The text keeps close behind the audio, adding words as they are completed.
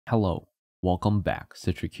Hello, welcome back,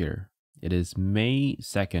 Citric here. It is May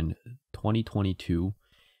 2nd, 2022,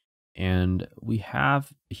 and we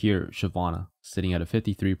have here Shyvana sitting at a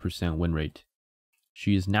 53% win rate.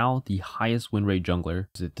 She is now the highest win rate jungler.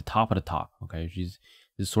 She's at the top of the top, okay? She's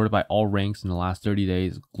sorted by all ranks in the last 30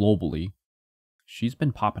 days globally. She's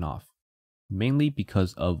been popping off, mainly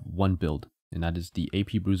because of one build, and that is the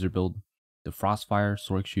AP Bruiser build. The Frostfire,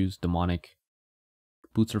 Sork Shoes, Demonic,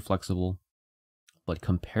 boots are flexible. But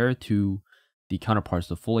compared to the counterparts,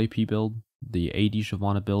 the full AP build, the AD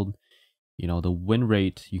Shyvana build, the win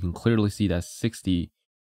rate, you can clearly see that 60.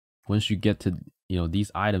 Once you get to,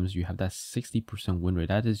 these items, you have that 60% win rate.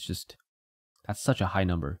 That's such a high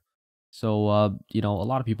number. So, a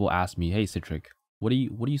lot of people ask me, hey, Citric, what are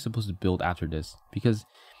you supposed to build after this? Because,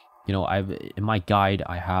 in my guide,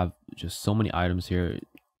 I have just so many items here.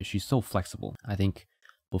 She's so flexible. I think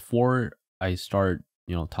before I start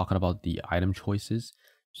talking about the item choices,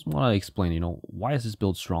 just want to explain, why is this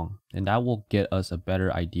build strong? And that will get us a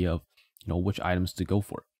better idea of, which items to go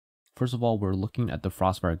for. First of all, we're looking at the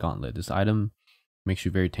Frostfire Gauntlet. This item makes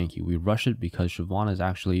you very tanky. We rush it because Shyvana is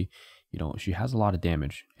actually, she has a lot of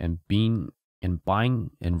damage, and buying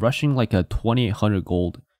and rushing like a 2800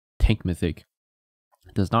 gold tank mythic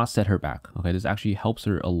does not set her back. Okay, this actually helps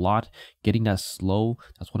her a lot. Getting that slow,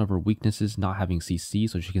 that's one of her weaknesses, not having CC,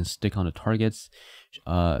 so she can stick on the targets.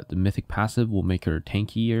 The mythic passive will make her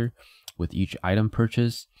tankier with each item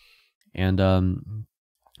purchase. And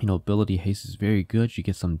ability haste is very good. She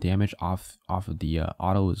gets some damage off of the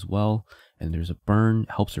auto as well. And there's a burn,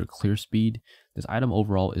 helps her clear speed. This item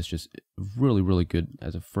overall is just really, really good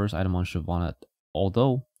as a first item on Shyvana.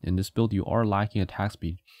 Although in this build you are lacking attack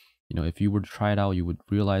speed. If you were to try it out, you would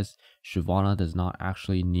realize Shyvana does not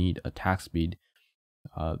actually need attack speed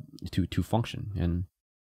to function, and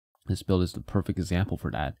this build is the perfect example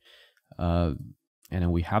for that. And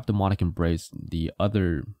then we have Demonic Embrace. The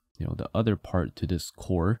other part to this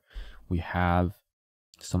core, we have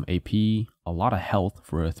some AP, a lot of health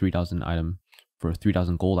for a 3000 item, for a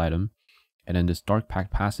 3000 gold item, and then this Dark Pact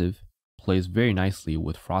passive plays very nicely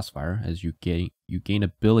with Frostfire as you gain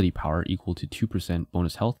ability power equal to 2%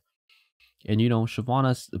 bonus health. And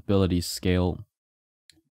Shyvana's abilities scale,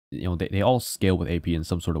 they all scale with AP in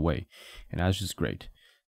some sort of way, and that's just great.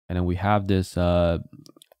 And then we have this Azakana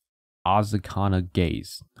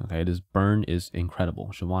Gaze. Okay, this burn is incredible.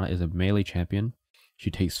 Shyvana is a melee champion. She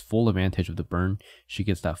takes full advantage of the burn. She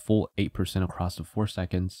gets that full 8% across the 4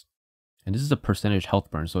 seconds. And this is a percentage health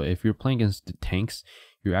burn. So if you're playing against the tanks,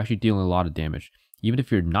 you're actually dealing a lot of damage. Even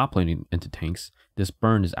if you're not playing into tanks, this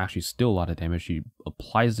burn is actually still a lot of damage. She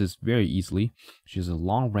applies this very easily. She has a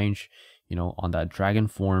long range, on that dragon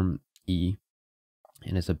form E,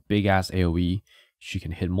 and it's a big ass AoE. She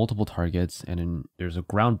can hit multiple targets, and then there's a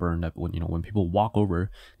ground burn that when people walk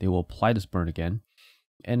over, they will apply this burn again.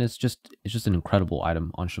 And it's just an incredible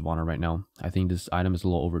item on Shyvana right now. I think this item is a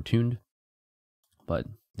little overtuned, but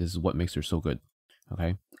this is what makes her so good.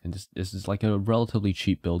 Okay, and this is like a relatively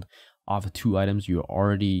cheap build. Off of 2 items, you're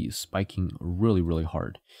already spiking really, really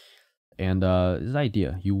hard. And this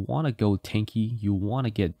idea, you want to go tanky, you want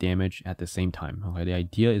to get damage at the same time. Okay, the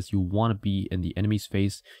idea is you want to be in the enemy's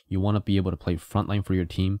face, you want to be able to play frontline for your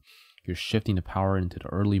team. You're shifting the power into the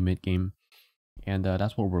early mid game, and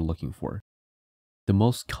that's what we're looking for. The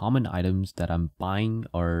most common items that I'm buying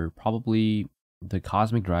are probably the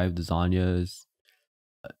Cosmic Drive, the Zanyas,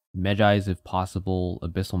 Medjais if possible,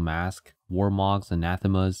 Abyssal Mask, Warmogs,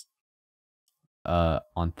 Anathemas.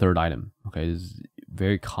 On 3rd item. Okay, this is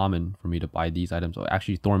very common for me to buy these items.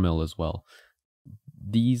 Actually, Thornmill as well.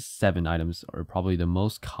 These 7 items are probably the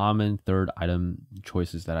most common 3rd item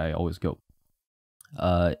choices that I always go.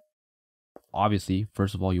 Obviously,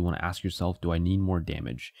 first of all, you want to ask yourself, do I need more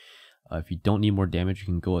damage? If you don't need more damage, you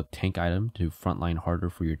can go a tank item to frontline harder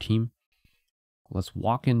for your team. Let's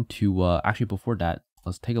walk into actually before that,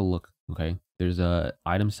 let's take a look. Okay, there's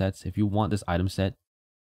item sets. If you want this item set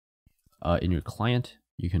in your client,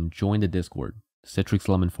 you can join the Discord, Citric's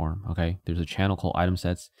Lemon Farm. Okay, there's a channel called Item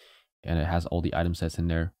Sets, and it has all the item sets in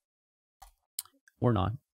there. Or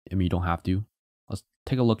not. I mean, you don't have to. Let's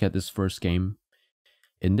take a look at this first game.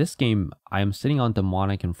 In this game, I am sitting on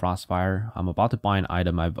Demonic and Frostfire. I'm about to buy an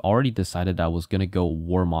item. I've already decided I was gonna go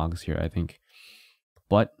Warmogs here, I think.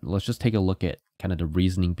 But let's just take a look at kind of the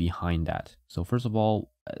reasoning behind that. So first of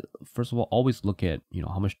all, always look at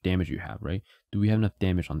how much damage you have, right? Do we have enough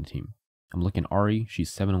damage on the team? I'm looking at Ari, she's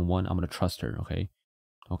 7-1. I'm going to trust her, okay?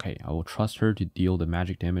 Okay, I will trust her to deal the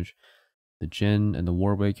magic damage. The Jhin and the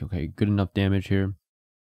Warwick, okay, good enough damage here.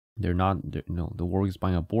 The Warwick is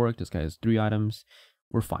buying a Boric. This guy has 3 items.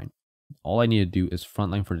 We're fine. All I need to do is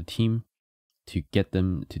frontline for the team. to get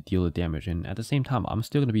them to deal the damage. And at the same time, I'm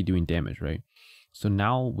still going to be doing damage, right? So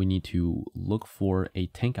now we need to look for a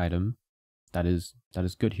tank item that is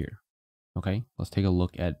good here. Okay, let's take a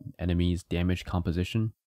look at enemies' damage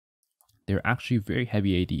composition. They're actually very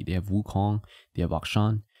heavy AD. They have Wukong, they have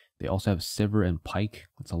Akshan, they also have Sivir and Pike.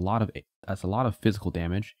 That's a lot of physical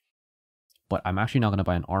damage. But I'm actually not going to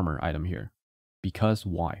buy an armor item here. Because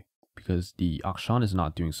why? Because the Akshan is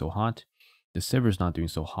not doing so hot, the Sivir is not doing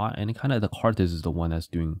so hot, and kind of the Karthus is the one that's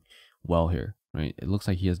doing well here, right? It looks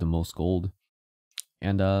like he has the most gold.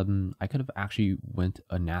 And I could have actually went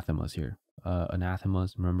Anathemas here.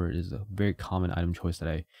 Anathemas, remember, is a very common item choice that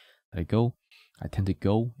I go. I tend to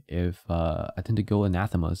go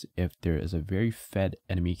Anathemas if there is a very fed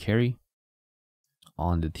enemy carry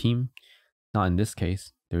on the team. Not in this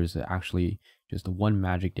case. There's actually just one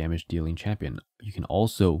magic damage dealing champion. You can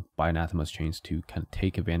also buy Anathema's chains to kind of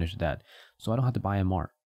take advantage of that. So I don't have to buy MR,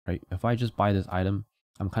 right? If I just buy this item,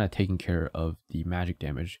 I'm kind of taking care of the magic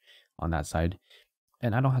damage on that side.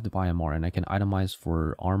 And I don't have to buy MR, and I can itemize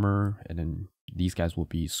for armor, and then these guys will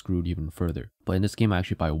be screwed even further. But in this game, I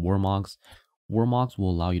actually buy Warmogs. Warmogs will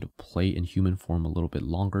allow you to play in human form a little bit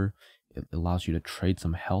longer. It allows you to trade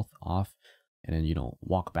some health off, and then, you know,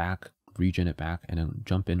 walk back, regen it back, and then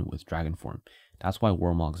jump in with dragon form. That's why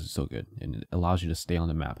Warmogs is so good, and it allows you to stay on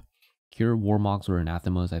the map. Here, Warmogs or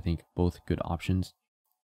Anathemas, I think both good options,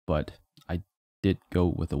 but I did go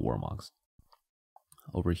with the Warmogs.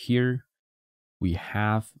 Over here, we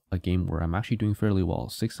have a game where I'm actually doing fairly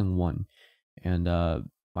well, 6-1, and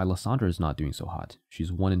my Lysandra is not doing so hot.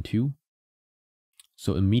 She's 1-2,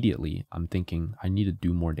 so immediately I'm thinking I need to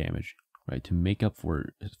do more damage, right, to make up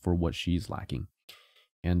for what she's lacking.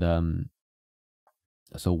 And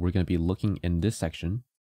so we're going to be looking in this section,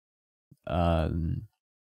 and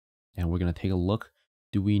we're going to take a look.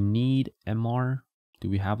 Do we need MR? Do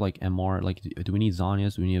we have like MR? Like, do we need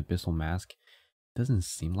Zhonya's? Do we need Abyssal Mask? Doesn't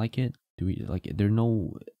seem like it. Do we, like, there are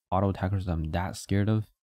no auto attackers that I'm that scared of.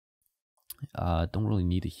 Don't really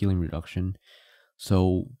need the healing reduction.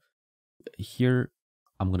 So here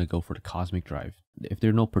I'm going to go for the Cosmic Drive. If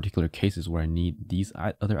there are no particular cases where I need these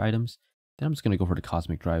other items, then I'm just going to go for the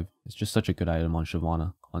Cosmic Drive. It's just such a good item on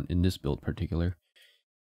Shyvana, in this build particular.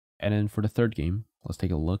 And then for the third game, let's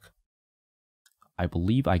take a look. I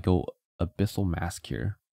believe I go Abyssal Mask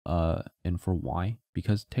here. And for why?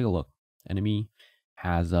 Because take a look. Enemy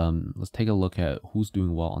has, let's take a look at who's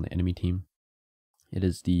doing well on the enemy team. It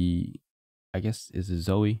is the, I guess, is it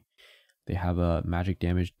Zoe? They have a magic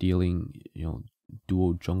damage dealing, you know,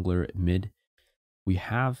 duo jungler mid. We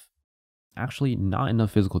have actually not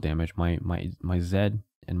enough physical damage. My Zed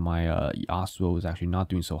and my Yasuo is actually not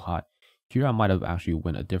doing so hot. Here I might have actually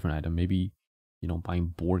went a different item. Maybe, you know,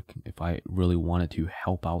 buying Bork if I really wanted to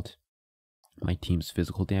help out my team's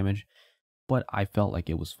physical damage. But I felt like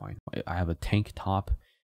it was fine. I have a tank top,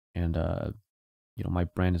 and you know, my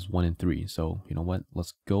brand is 1-3. So you know what?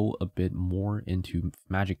 Let's go a bit more into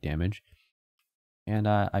magic damage. And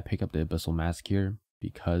I pick up the Abyssal Mask here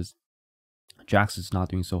because Jax is not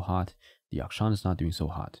doing so hot. The Akshan is not doing so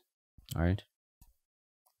hot. All right.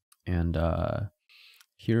 And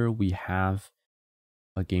here we have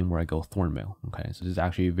a game where I go Thornmail. Okay, so this is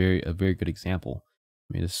actually a very good example.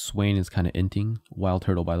 I mean, this Swain is kind of inting. Wild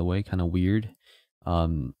Turtle, by the way, kind of weird.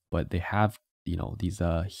 But they have, you know, these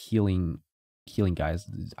healing guys.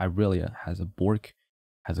 Irelia has a Bork,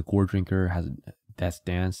 has a Gore Drinker, has a Death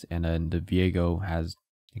Dance, and then the Viego has,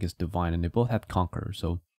 I guess, Divine, and they both have Conqueror.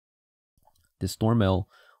 So this Thornmail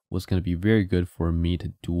was going to be very good for me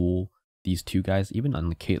to duel these two guys, even on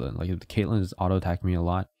the Caitlyn. Like, if the Caitlyn is auto attacking me a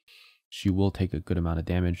lot, she will take a good amount of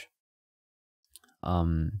damage.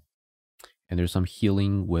 And there's some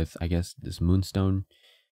healing with, I guess, this Moonstone.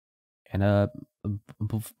 And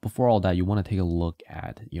before all that, you want to take a look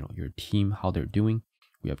at, you know, your team, how they're doing.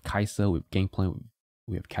 We have Kai'Sa, we have Gangplank,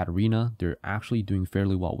 we have Katarina. They're actually doing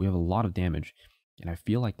fairly well. We have a lot of damage, and I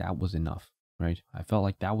feel like that was enough, right? I felt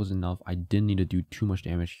like that was enough. I didn't need to do too much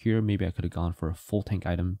damage here. Maybe I could have gone for a full tank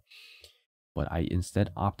item, but I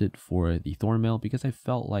instead opted for the Thornmail because I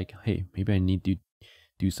felt like, hey, maybe I need to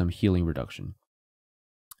do some healing reduction.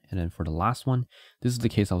 And then for the last one, this is the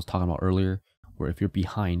case I was talking about earlier, where if you're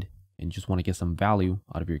behind and you just want to get some value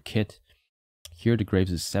out of your kit, here the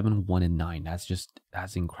Graves is 7, 1, and 9.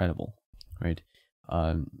 That's incredible, right?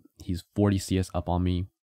 He's 40 CS up on me,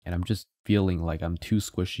 and I'm just feeling like I'm too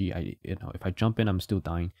squishy. You know, if I jump in, I'm still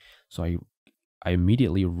dying. So I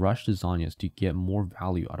immediately rush to Zhonya's to get more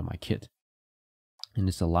value out of my kit. And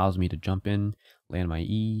this allows me to jump in, land my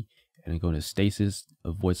E, and then go into stasis,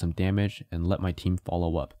 avoid some damage, and let my team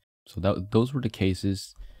follow up. So those were the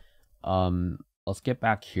cases. Let's get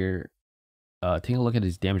back here. taking a look at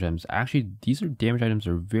these damage items. Actually, these damage items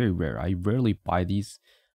are very rare. I rarely buy these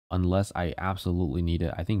unless I absolutely need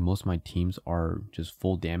it. I think most of my teams are just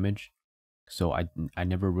full damage, so I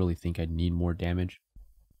never really think I need more damage.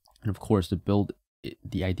 And of course,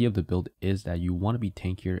 the idea of the build is that you want to be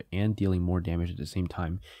tankier and dealing more damage at the same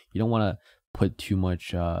time. You don't want to put too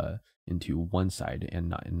much into one side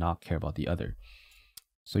and not care about the other.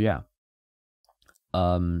 So yeah,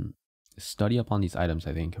 study up on these items.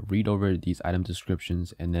 I think read over these item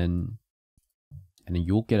descriptions, and then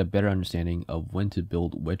you'll get a better understanding of when to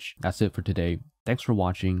build which. That's it for today. Thanks for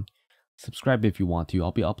watching. Subscribe if you want to.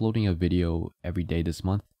 I'll be uploading a video every day this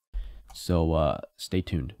month, so stay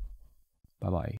tuned. Bye bye.